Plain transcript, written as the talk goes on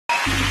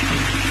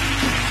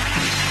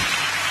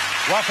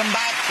Welcome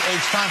back.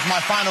 It's time for my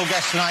final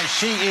guest tonight.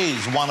 She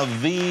is one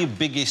of the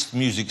biggest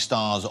music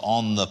stars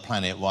on the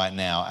planet right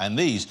now, and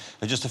these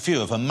are just a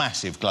few of her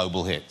massive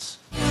global hits.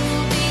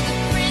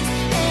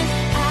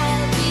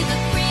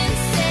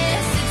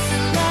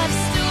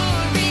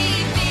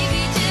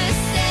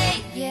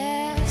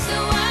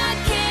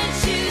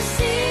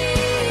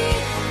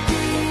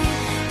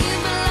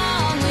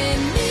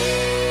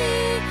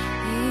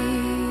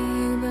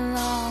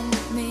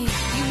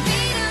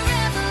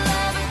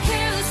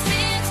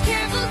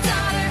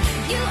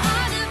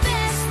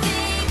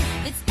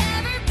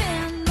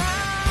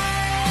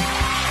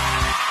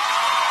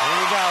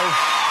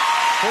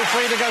 Feel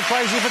free to go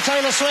crazy for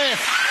Taylor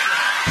Swift.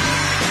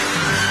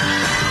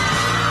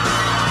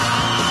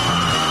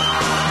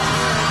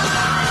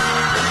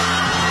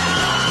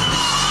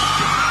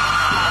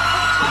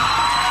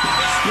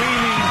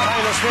 Screaming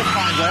Taylor Swift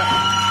fans there.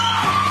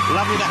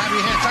 Lovely to have you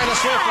here. Taylor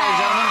Swift, ladies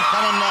and gentlemen.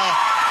 Come and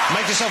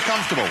make yourself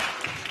comfortable.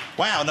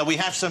 Wow, now we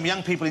have some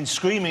young people in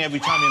screaming every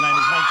time your name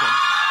is mentioned.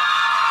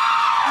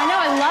 I know,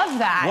 I love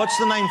that. What's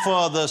the name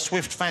for the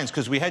Swift fans?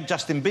 Because we had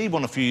Justin Bieber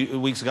on a few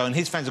weeks ago, and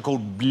his fans are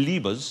called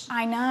Beliebers.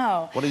 I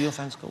know. What are your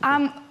fans called?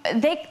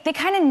 They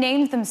kind of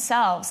named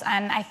themselves,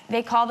 and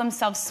they call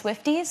themselves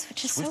Swifties,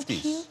 which is so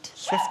cute.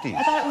 Swifties.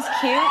 I thought it was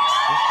cute.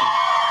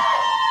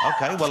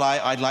 Swifties. OK, well,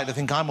 I'd like to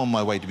think I'm on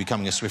my way to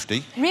becoming a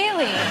Swiftie.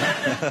 Really?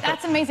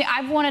 That's amazing.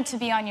 I've wanted to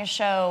be on your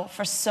show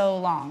for so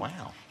long.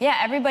 Wow. Yeah,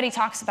 everybody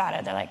talks about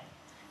it. They're like,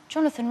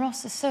 Jonathan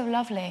Ross is so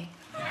lovely.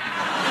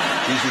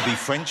 These would be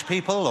French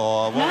people,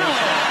 or what?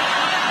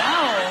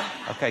 No.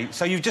 OK,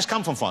 so you've just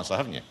come from France, though,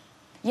 haven't you?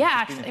 Yeah,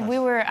 actually, we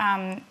were...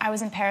 I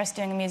was in Paris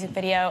doing a music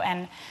video,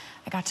 and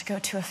I got to go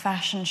to a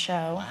fashion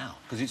show. Wow,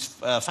 because it's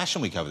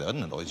Fashion Week over there,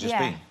 isn't it? Or it's just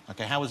been.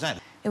 OK, how was that?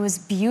 It was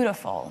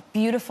beautiful.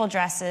 Beautiful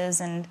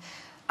dresses, and...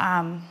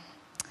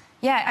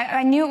 yeah,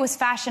 I knew it was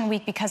Fashion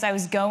Week because I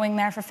was going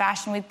there for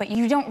Fashion Week, but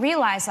you don't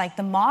realise, like,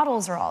 the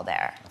models are all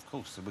there. Of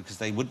course, because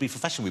they would be for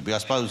Fashion Week, but I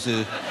suppose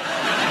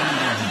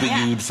but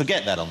you'd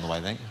forget that on the way,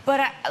 then. But,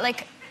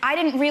 I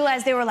didn't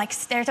realise they were, like,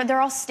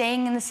 they're all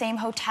staying in the same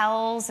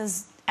hotels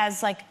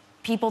as like,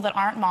 people that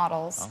aren't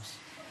models. Oh.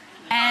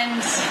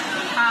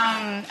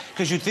 And,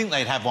 because you'd think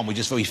they'd have one with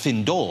just very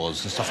thin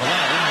doors and stuff like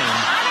that, wouldn't you?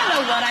 I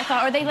don't know what I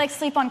thought. Or they, like,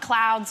 sleep on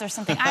clouds or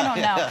something. I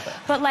don't know.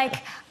 But,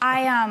 like,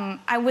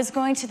 I was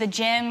going to the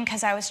gym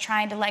because I was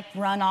trying to, like,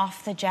 run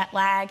off the jet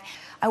lag.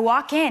 I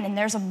walk in, and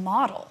there's a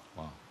model.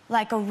 Wow.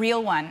 Like, a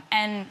real one.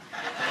 And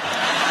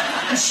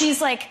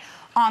she's, like,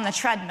 on the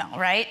treadmill,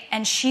 right?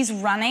 And she's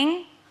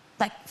running,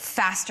 like,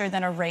 faster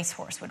than a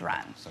racehorse would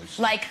run. So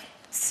like,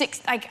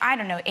 I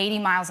don't know, 80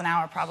 miles an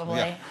hour, probably.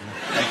 Yeah,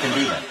 they can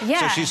do that.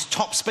 Yeah. So she's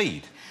top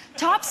speed?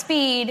 Top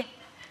speed,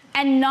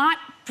 and not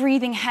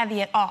breathing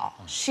heavy at all.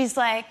 Oh. She's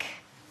like...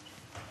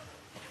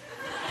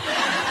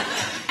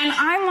 And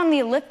I'm on the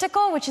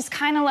elliptical, which is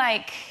kind of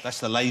like... That's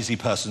the lazy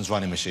person's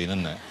running machine,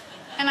 isn't it?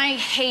 And I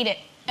hate it.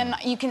 And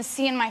you can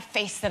see in my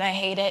face that I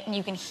hate it, and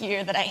you can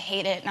hear that I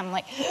hate it, and I'm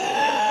like...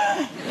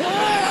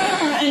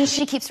 And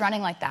she keeps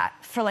running like that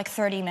for, like,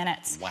 30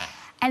 minutes. Wow.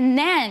 And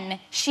then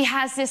she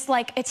has this,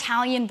 like,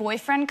 Italian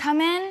boyfriend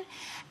come in,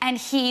 and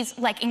he's,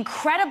 like,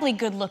 incredibly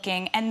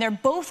good-looking, and they're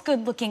both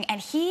good-looking,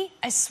 and he,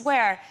 I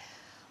swear,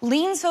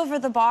 leans over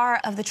the bar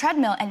of the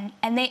treadmill,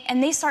 and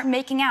they start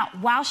making out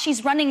while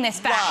she's running this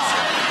fast.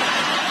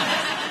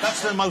 Wow.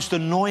 That's the most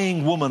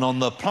annoying woman on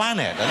the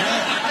planet, isn't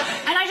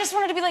it? And I just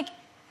wanted to be like,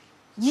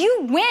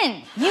 you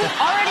win. You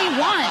already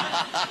won.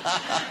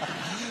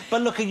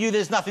 But look at you,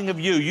 there's nothing of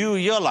you.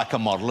 You're like a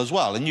model as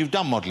well, and you've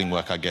done modelling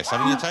work, I guess,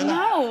 haven't you, Taylor?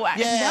 No,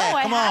 yeah,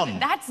 no, come I on. haven't.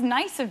 That's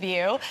nice of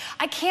you.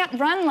 I can't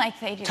run like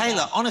they do.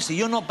 Taylor, honestly,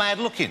 you're not bad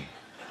looking.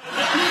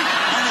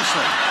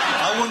 Honestly,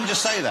 I wouldn't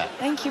just say that.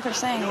 Thank you for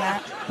saying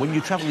that. When you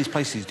travel these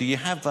places, do you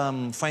have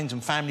friends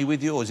and family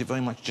with you, or is it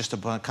very much just a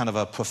kind of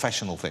a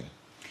professional thing?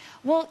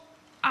 Well,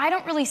 I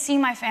don't really see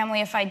my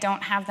family if I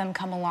don't have them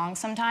come along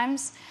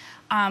sometimes.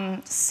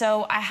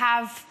 So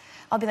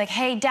I'll be like,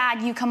 hey,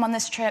 Dad, you come on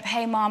this trip.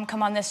 Hey, Mom,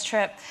 come on this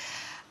trip.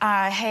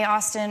 Hey,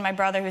 Austin, my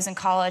brother who's in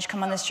college,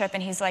 come on this trip.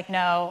 And he's like,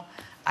 no,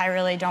 I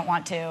really don't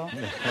want to.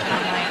 And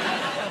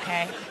I'm like,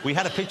 OK. We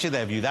had a picture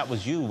there of you. That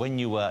was you when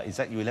you were... Is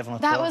that you 11 or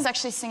 12? That was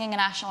actually singing a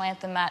national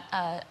anthem at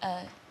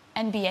an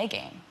NBA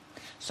game.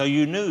 So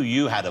you knew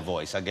you had a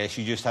voice, I guess.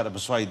 You just had to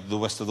persuade the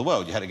rest of the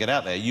world. You had to get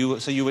out there.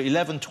 So you were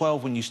 11,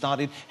 12 when you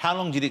started. How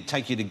long did it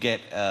take you to get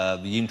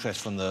the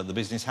interest from the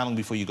business? How long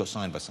before you got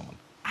signed by someone?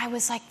 I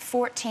was like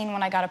 14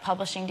 when I got a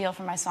publishing deal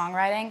for my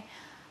songwriting.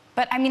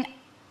 But, I mean,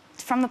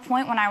 from the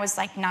point when I was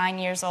like 9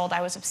 years old,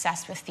 I was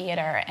obsessed with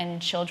theater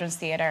and children's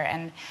theater,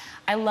 and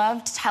I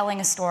loved telling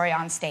a story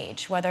on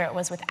stage, whether it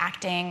was with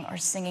acting or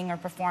singing or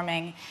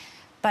performing.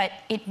 But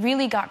it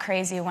really got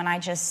crazy when I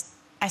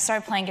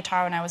started playing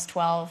guitar when I was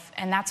 12,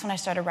 and that's when I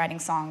started writing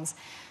songs.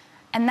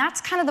 And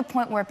that's kind of the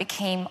point where it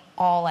became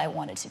all I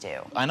wanted to do.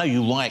 I know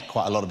you write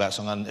quite a lot about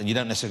songs, and you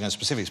don't necessarily go into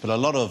specifics, but a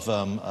lot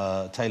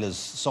of Taylor's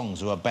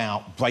songs are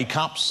about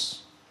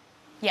breakups.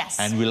 Yes.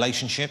 And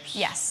relationships.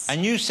 Yes.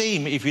 And you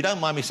seem, if you don't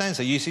mind me saying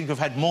so, you seem to have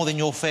had more than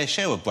your fair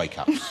share of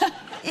breakups.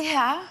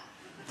 Yeah.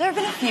 There have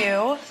been a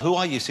few. Who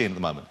are you seeing at the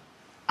moment?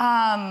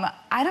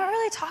 I don't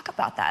really talk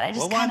about that. I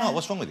just Well, why not?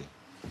 What's wrong with you?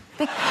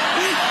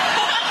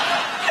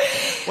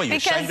 What, are you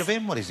ashamed of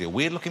him? What is he, a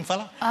weird-looking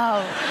fella?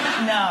 Oh,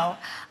 no.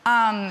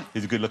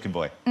 He's a good-looking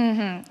boy.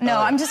 Mm-hmm. No,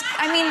 I mean,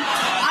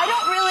 I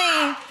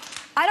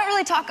don't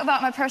really talk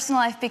about my personal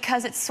life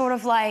because it's sort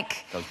of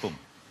like... Goes boom.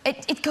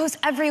 It goes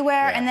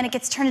everywhere, Yeah, and then it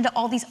gets turned into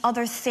all these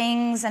other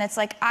things, and it's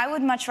like, I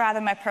would much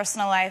rather my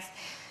personal life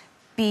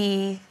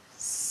be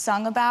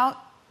sung about.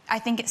 I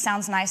think it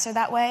sounds nicer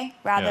that way,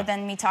 rather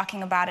than me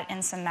talking about it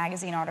in some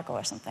magazine article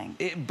or something.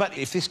 But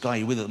if this guy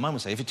you're with at the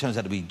moment, say, if it turns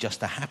out to be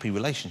just a happy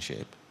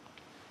relationship,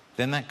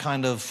 then that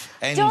kind of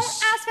ends... Don't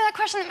ask me that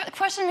question. The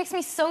question makes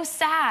me so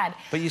sad.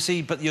 But you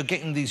see, you're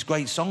getting these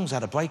great songs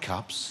out of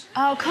breakups.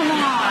 Oh, come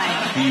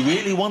on. Do you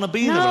really want to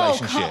be in a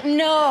relationship?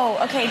 No.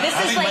 Okay, this I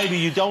is think like... maybe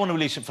you don't want a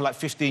relationship for like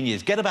 15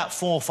 years. Get about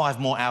 4 or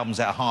 5 more albums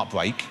out of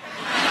Heartbreak,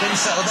 then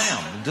settle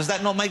down. Does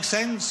that not make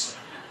sense?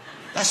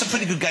 That's a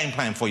pretty good game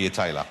plan for you,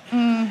 Taylor.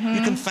 Mm-hmm.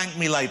 You can thank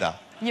me later.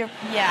 Yeah.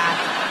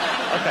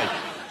 OK.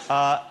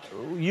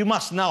 You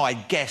must know, I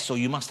guess, or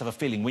you must have a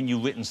feeling when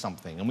you've written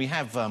something. And we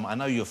have, I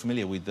know you're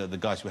familiar with the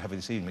guys we're having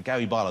this evening.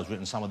 Gary Barlow's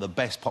written some of the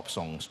best pop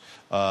songs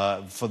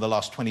for the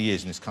last 20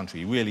 years in this country.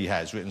 He really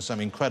has written some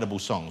incredible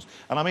songs.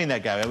 And I mean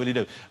that, Gary, I really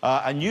do.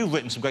 And you've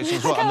written some great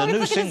songs as well. And the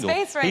new single...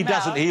 He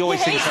doesn't... He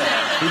always thinks...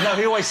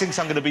 he always thinks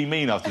I'm going to be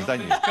mean after this,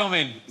 don't you?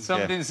 Coming.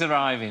 Something's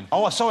arriving.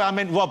 Oh, sorry, I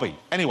meant Robbie.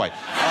 Anyway.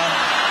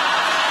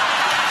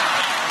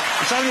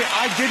 It's only...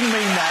 I didn't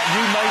mean that.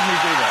 You made me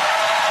do that.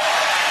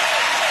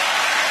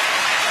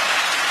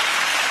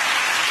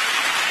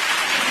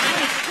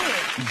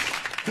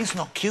 He's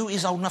not cute.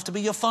 He's old enough to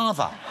be your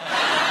father. No,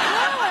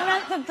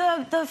 I meant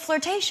the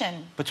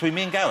flirtation. Between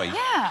me and Gary?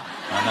 Yeah.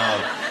 I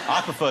know.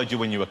 I preferred you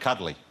when you were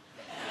cuddly.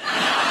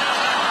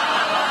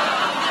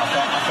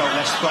 I felt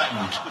less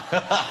threatened.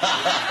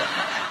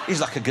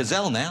 He's like a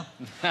gazelle now.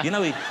 You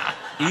know, he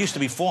used to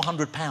be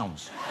 400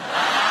 pounds.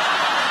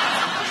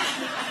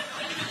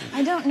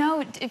 I don't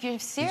know if you're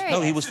serious.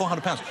 No, he was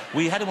 400 pounds.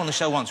 We had him on the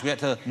show once. We had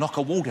to knock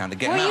a wall down to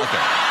get him out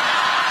again.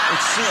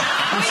 It's serious.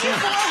 Were you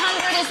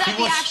 400? Is that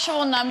the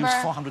actual number? He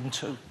was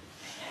 402.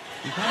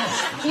 He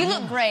was. You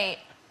look great.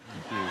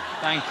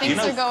 Thank you.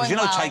 Things are going you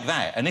know, well. take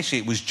that.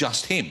 Initially, it was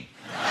just him.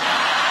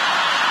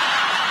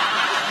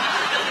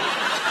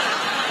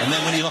 And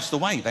then when he lost the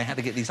weight, they had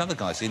to get these other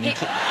guys in,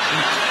 including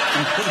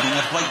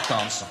a break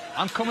dancer.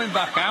 I'm coming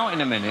back out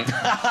in a minute.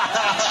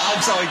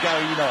 I'm sorry,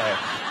 Gary, you know it.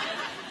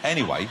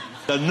 Anyway,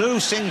 the new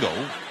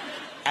single...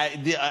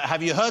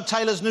 have you heard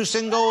Taylor's new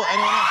single?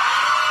 Anyone else?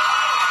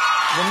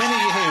 The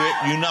minute you hear it,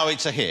 you know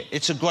it's a hit.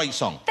 It's a great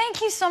song. Thank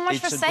you so much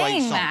for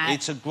saying that.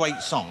 It's a great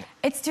song.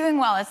 It's doing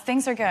well.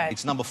 Things are good.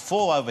 It's number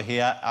 4 over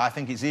here. I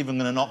think it's even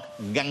going to knock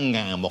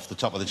Gangnam off the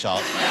top of the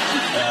chart.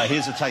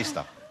 Here's a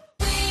taster.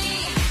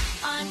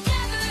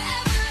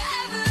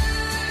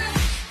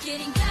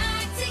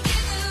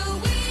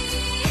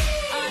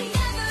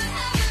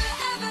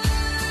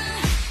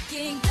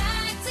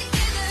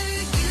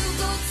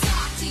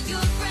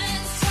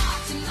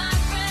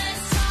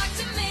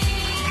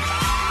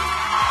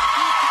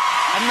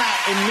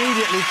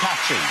 Immediately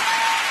catchy.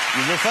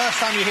 The first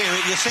time you hear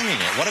it, you're singing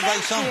it. What a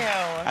great song. Thank you.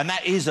 And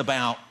that is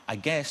about, I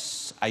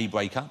guess, a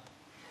breakup.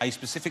 A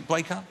specific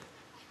breakup?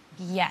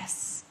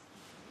 Yes.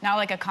 Not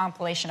like a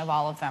compilation of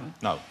all of them.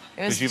 No,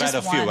 because you've had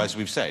a few, as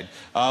we've said.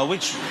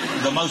 Which,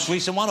 the most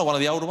recent one or one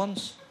of the older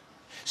ones?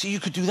 See,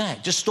 you could do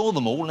that. Just store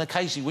them all, and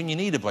occasionally, when you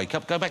need a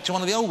breakup, go back to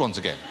one of the old ones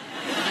again.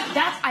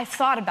 I've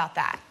thought about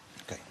that.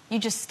 Okay. You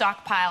just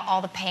stockpile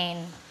all the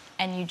pain,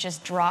 and you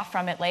just draw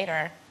from it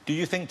later. Do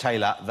you think,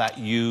 Taylor, that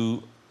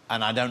you...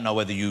 And I don't know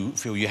whether you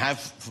feel you have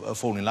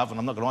fallen in love, and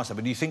I'm not going to ask that,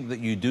 but do you think that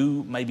you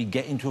do maybe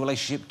get into a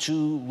relationship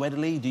too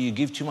readily? Do you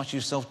give too much of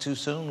yourself too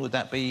soon? Would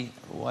that be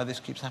why this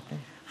keeps happening?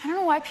 I don't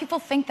know why people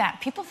think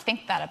that. People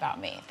think that about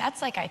me.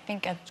 That's like, I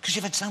think... Because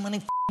you've had so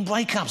many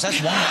breakups,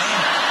 that's why.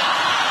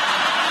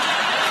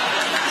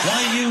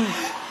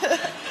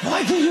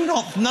 Why do you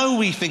not know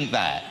we think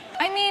that?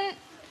 I mean,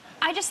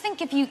 I just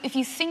think if you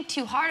think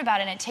too hard about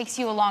it and it takes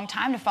you a long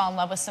time to fall in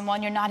love with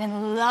someone, you're not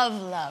in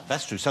love.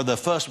 That's true. So the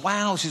first,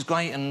 wow, this is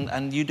great,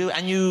 and you do,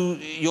 and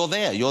you're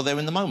there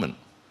in the moment.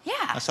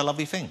 Yeah. That's a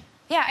lovely thing.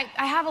 Yeah,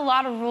 I have a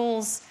lot of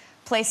rules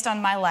placed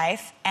on my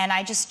life, and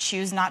I just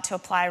choose not to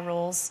apply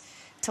rules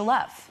to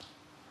love.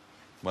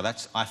 Well,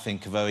 that's, I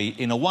think,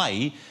 in a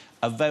way,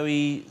 a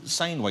very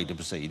sane way to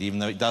proceed, even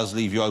though it does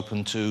leave you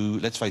open to,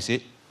 let's face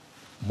it,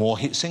 more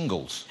hit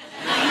singles.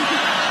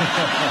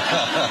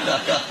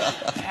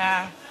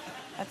 Yeah,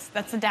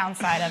 that's the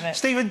downside of it.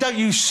 Stephen, don't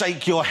you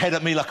shake your head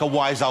at me like a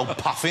wise old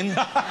puffin.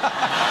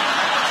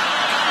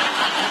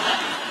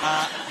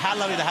 How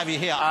lovely to have you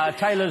here.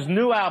 Taylor's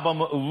new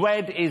album,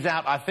 Red, is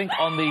out, I think,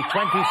 on the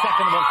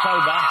 22nd of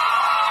October.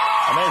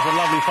 And there's a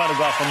lovely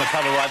photograph on the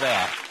cover right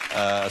there.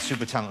 A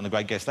super talent and a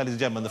great guest. Ladies and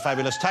gentlemen, the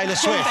fabulous Taylor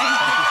Swift. Thank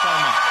you so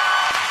much.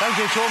 Thank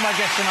you to all my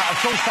guests tonight.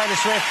 Of course, Taylor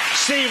Swift,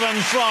 Stephen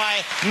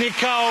Fry,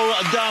 Nicole,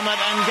 Dermot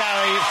and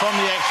Gary from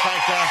The X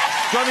Factor.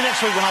 Join me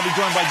next week when I'll be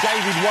joined by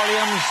David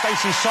Walliams,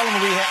 Stacey Solomon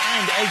will be here,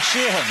 and Ed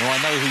Sheeran, who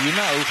I know who you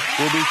know,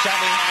 will be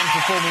chatting and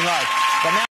performing live. But now